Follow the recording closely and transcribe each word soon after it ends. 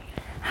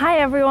Hi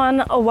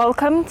everyone,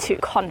 welcome to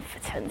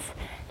Confidence.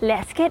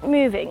 Let's get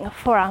moving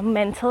for our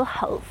mental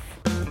health.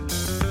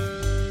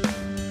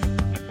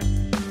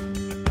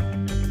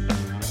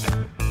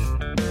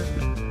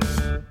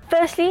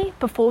 Firstly,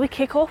 before we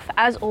kick off,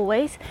 as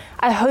always,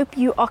 I hope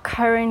you are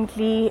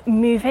currently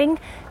moving.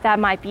 That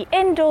might be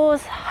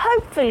indoors,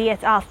 hopefully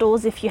it's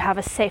outdoors if you have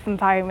a safe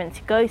environment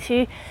to go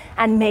to,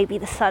 and maybe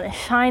the sun is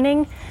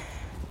shining.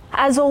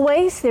 As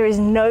always, there is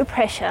no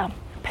pressure.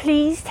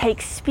 Please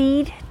take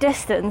speed,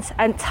 distance,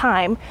 and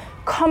time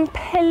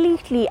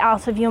completely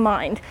out of your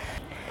mind.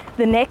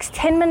 The next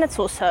 10 minutes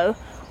or so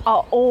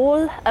are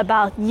all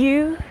about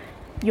you,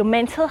 your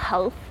mental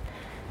health,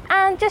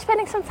 and just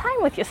spending some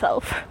time with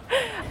yourself.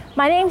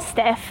 My name's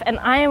Steph, and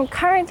I am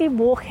currently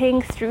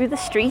walking through the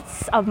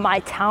streets of my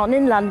town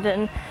in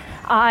London.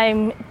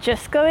 I'm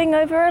just going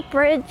over a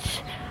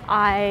bridge.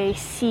 I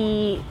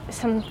see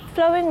some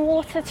flowing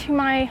water to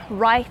my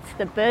right,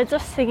 the birds are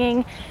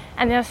singing,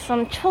 and there's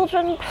some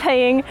children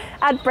playing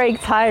at break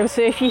time,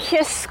 so if you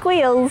hear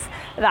squeals,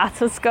 that's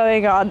what's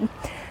going on.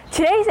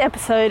 Today's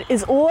episode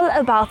is all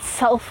about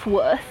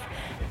self-worth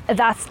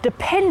that's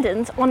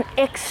dependent on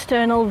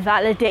external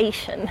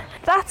validation.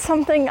 That's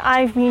something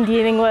I've been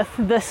dealing with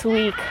this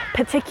week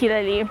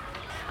particularly.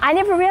 I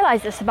never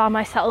realized this about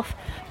myself,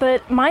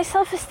 but my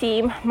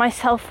self-esteem, my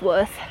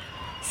self-worth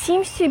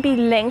seems to be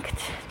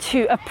linked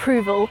to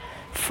approval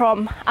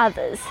from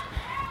others.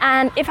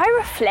 And if I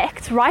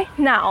reflect right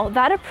now,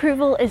 that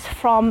approval is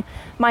from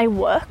my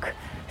work.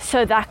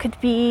 So that could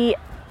be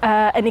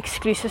an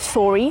exclusive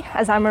story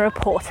as I'm a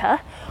reporter,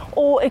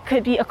 or it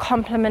could be a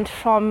compliment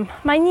from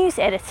my news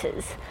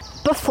editors.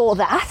 Before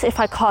that, if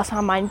I cast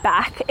my mind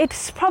back,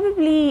 it's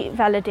probably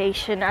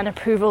validation and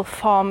approval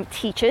from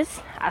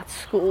teachers at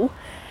school.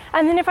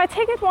 And then if I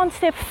take it one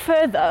step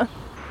further,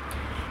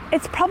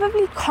 it's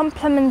probably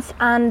compliments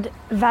and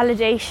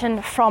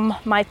validation from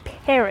my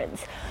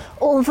parents,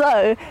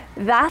 although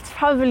that's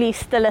probably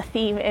still a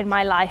theme in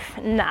my life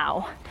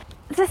now.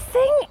 The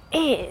thing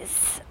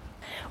is,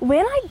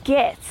 when I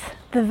get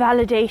the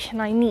validation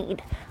I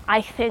need,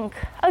 I think,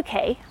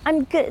 okay,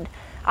 I'm good,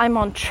 I'm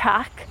on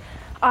track,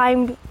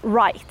 I'm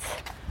right.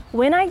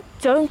 When I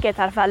don't get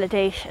that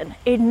validation,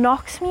 it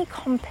knocks me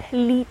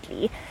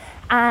completely,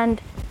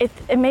 and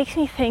it makes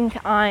me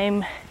think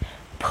I'm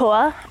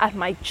poor at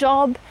my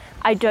job.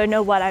 I don't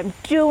know what I'm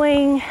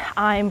doing.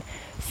 I'm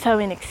so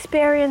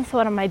inexperienced.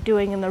 What am I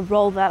doing in the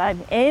role that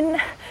I'm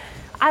in?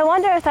 I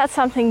wonder if that's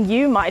something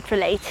you might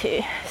relate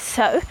to.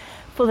 So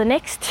for the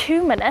next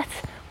 2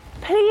 minutes,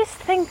 please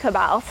think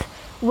about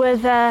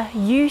whether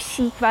you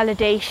seek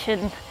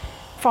validation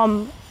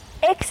from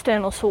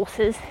external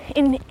sources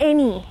in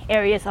any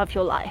areas of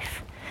your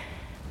life.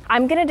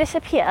 I'm going to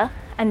disappear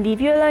and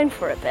leave you alone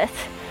for a bit,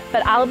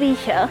 but I'll be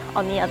here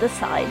on the other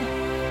side.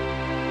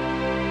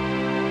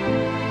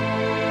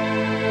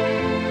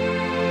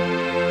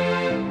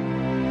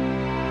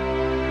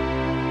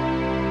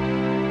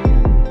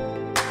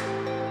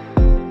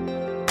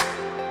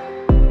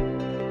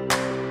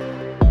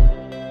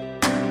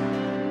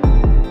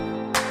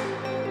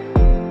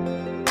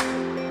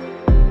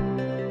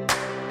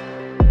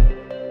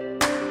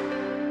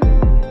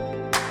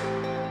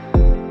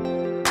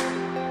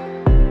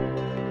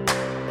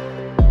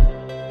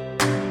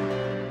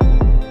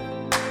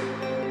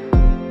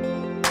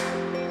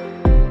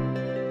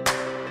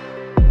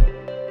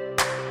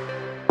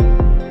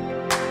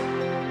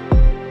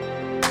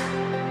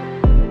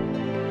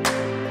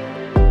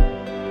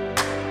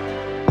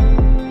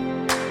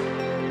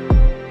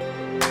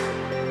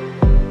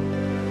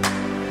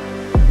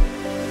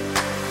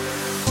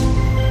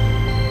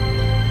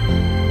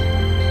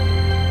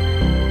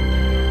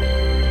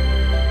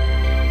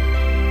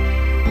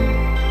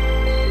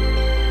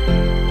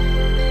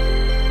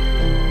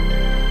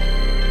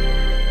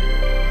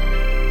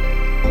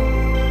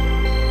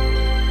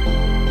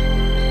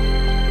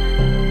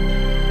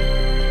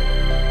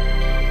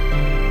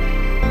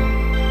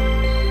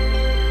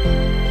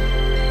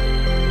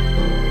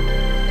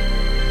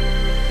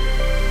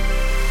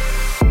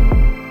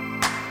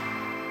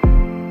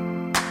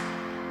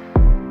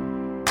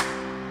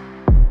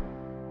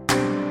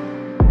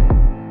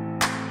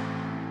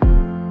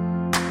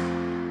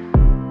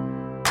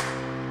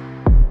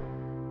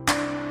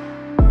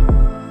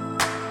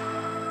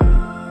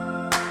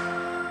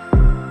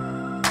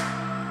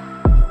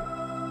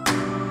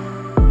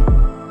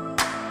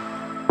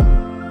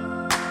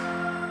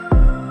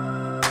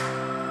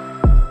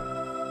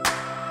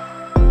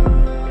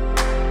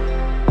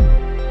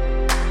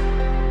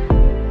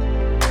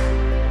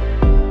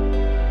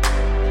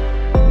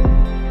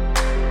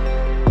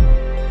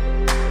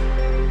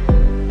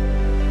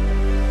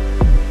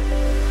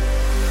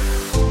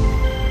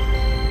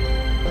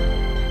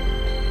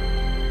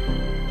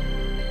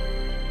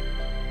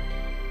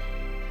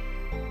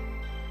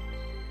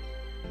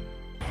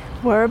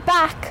 We're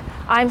back.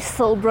 I'm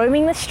still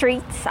roaming the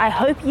streets. I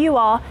hope you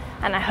are,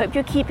 and I hope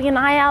you're keeping an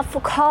eye out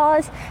for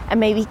cars and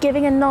maybe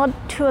giving a nod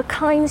to a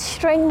kind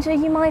stranger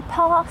you might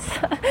pass.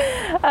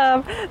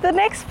 The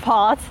next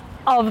part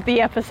of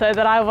the episode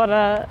that I want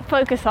to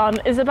focus on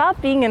is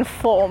about being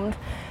informed.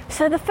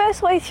 So the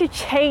first way to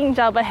change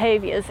our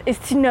behaviors is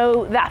to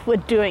know that we're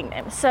doing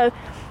them. So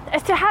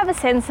it's to have a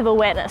sense of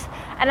awareness.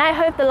 And I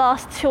hope the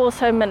last 2 or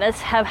so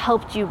minutes have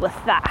helped you with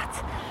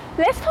that.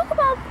 Let's talk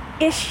about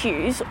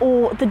issues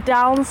or the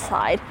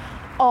downside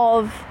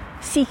of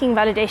seeking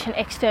validation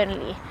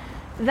externally.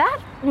 That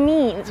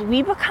means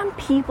we become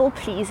people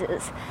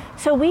pleasers.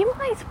 So we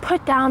might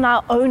put down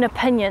our own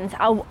opinions,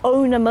 our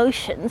own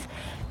emotions,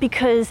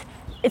 because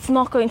it's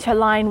not going to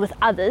align with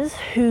others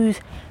whose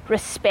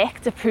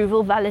respect,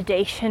 approval,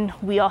 validation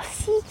we are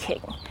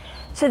seeking.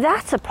 So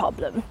that's a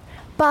problem.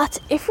 But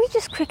if we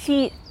just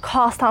quickly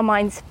cast our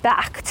minds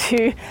back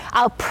to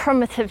our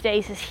primitive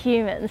days as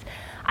humans,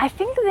 I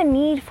think the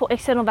need for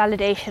external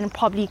validation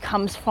probably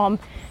comes from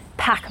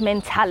pack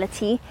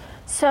mentality.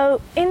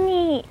 So in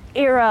the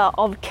era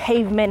of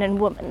cavemen and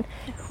women,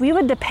 we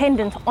were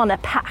dependent on a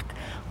pack.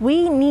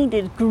 We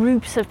needed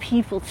groups of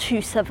people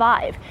to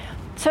survive.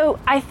 So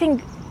I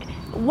think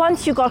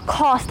once you got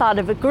cast out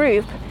of a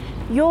group,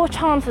 your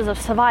chances of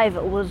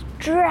survival was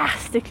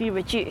drastically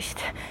reduced.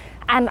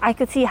 And I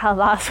could see how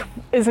that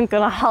isn't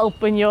going to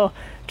help when you're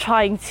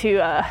trying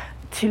to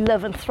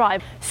live and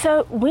thrive.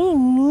 So we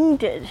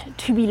needed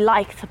to be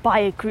liked by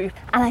a group.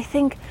 And I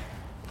think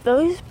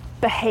those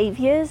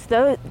behaviors,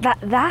 though,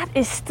 that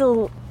is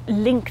still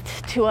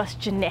linked to us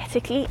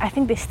genetically. I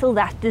think there's still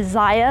that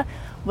desire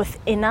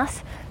within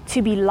us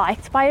to be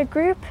liked by a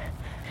group.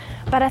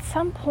 But at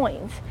some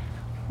point,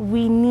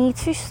 we need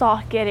to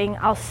start getting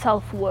our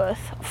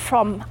self-worth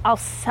from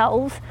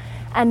ourselves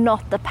and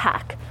not the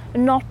pack,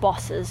 not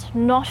bosses,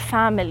 not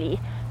family,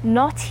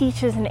 not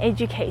teachers and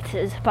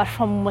educators, but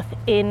from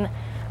within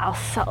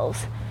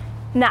ourselves.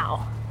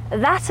 Now,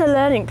 that's a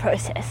learning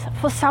process.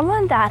 For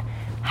someone that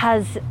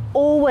has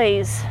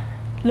always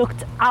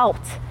looked out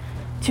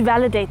to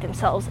validate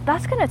themselves,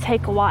 that's going to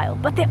take a while,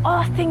 but there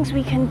are things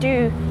we can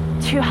do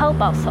to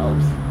help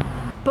ourselves.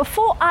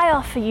 Before I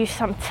offer you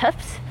some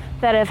tips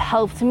that have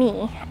helped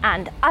me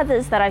and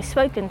others that I've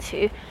spoken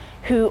to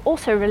who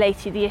also relate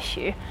to the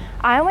issue,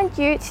 I want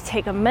you to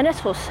take a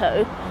minute or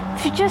so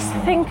to just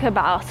think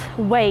about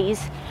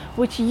ways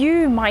which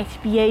you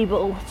might be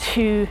able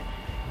to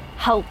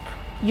help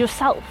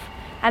yourself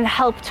and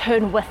help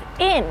turn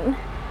within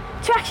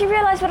to actually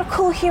realize what a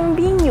cool human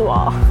being you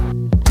are.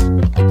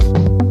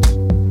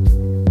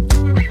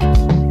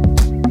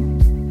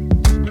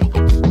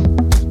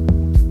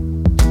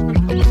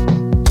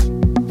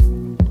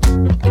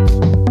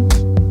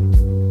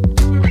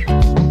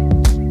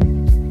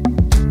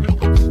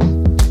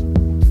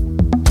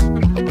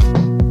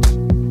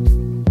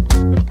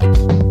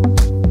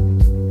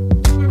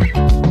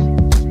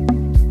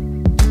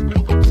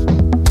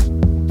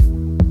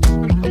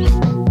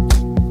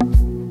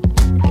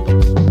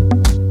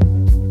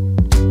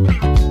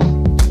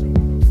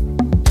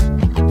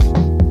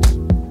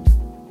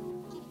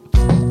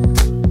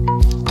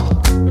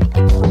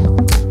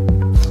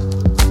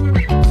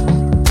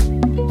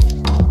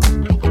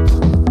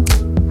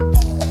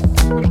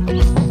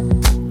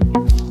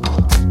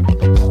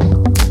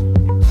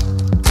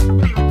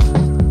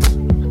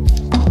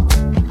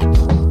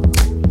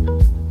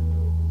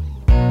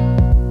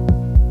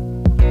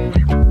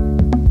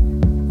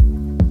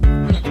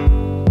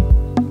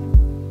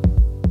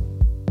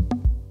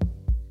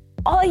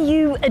 Are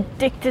you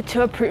addicted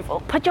to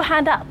approval? Put your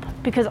hand up,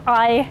 because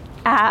I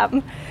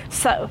am.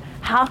 So,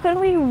 how can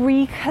we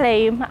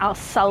reclaim our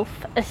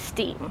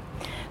self-esteem?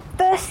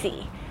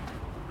 Firstly,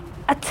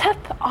 a tip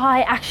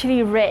I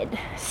actually read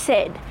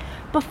said,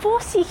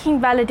 before seeking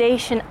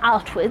validation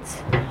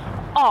outwards,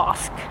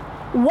 ask,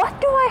 what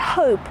do I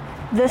hope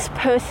this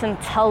person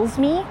tells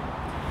me?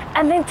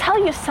 And then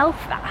tell yourself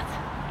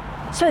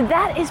that. So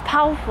that is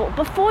powerful.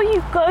 Before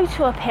you go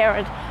to a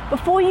parent,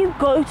 before you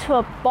go to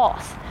a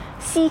boss,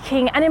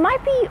 seeking, and it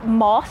might be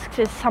masked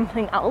as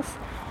something else,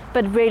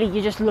 but really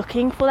you're just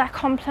looking for that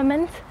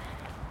compliment,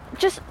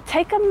 just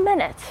take a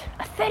minute,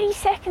 30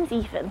 seconds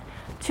even,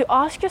 to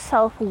ask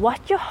yourself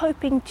what you're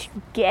hoping to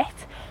get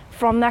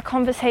from that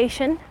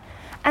conversation,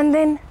 and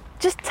then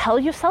just tell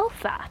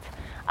yourself that.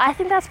 I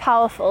think that's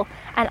powerful,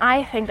 and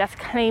I think that's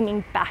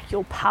claiming back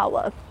your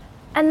power.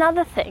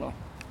 Another thing,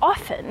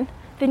 often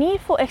the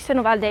need for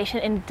external validation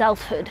in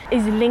adulthood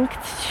is linked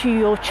to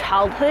your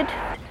childhood.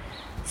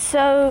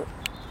 So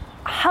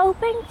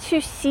helping to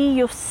see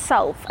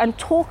yourself and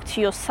talk to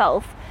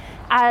yourself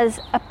as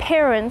a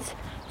parent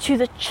to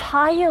the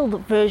child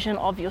version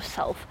of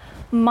yourself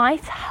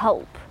might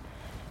help.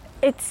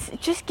 It's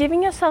just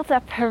giving yourself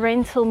that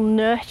parental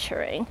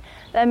nurturing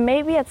that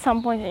maybe at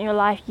some point in your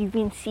life you've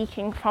been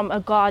seeking from a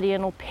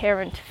guardian or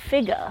parent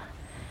figure.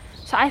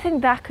 So I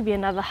think that could be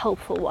another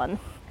helpful one.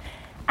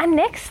 And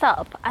next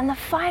up, and the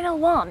final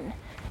one,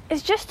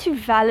 is just to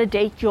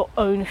validate your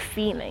own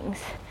feelings.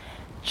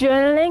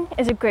 Journaling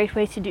is a great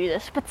way to do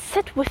this, but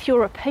sit with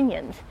your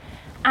opinions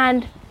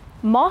and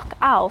mark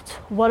out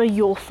what are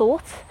your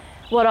thoughts,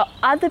 what are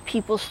other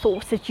people's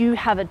thoughts that you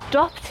have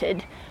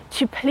adopted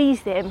to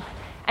please them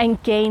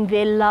and gain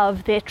their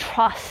love, their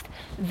trust,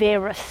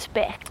 their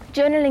respect.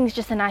 Journaling is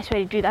just a nice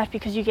way to do that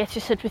because you get to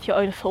sit with your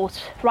own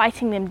thoughts,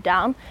 writing them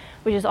down,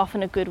 which is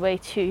often a good way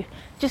to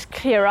just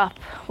clear up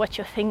what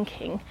you're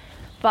thinking,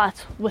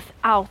 but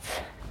without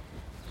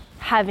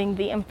having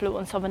the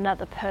influence of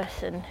another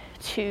person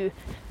to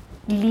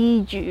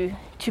lead you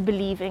to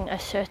believing a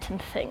certain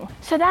thing.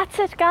 So that's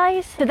it,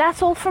 guys. So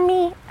that's all from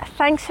me.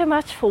 Thanks so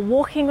much for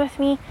walking with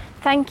me.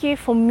 Thank you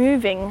for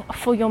moving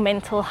for your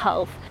mental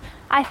health.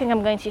 I think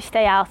I'm going to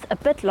stay out a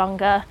bit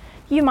longer.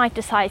 You might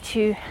decide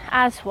to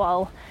as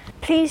well.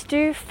 Please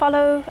do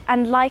follow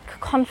and like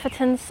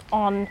Confitence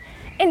on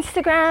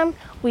Instagram.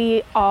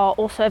 We are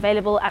also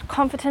available at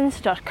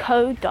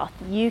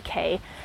confitence.co.uk.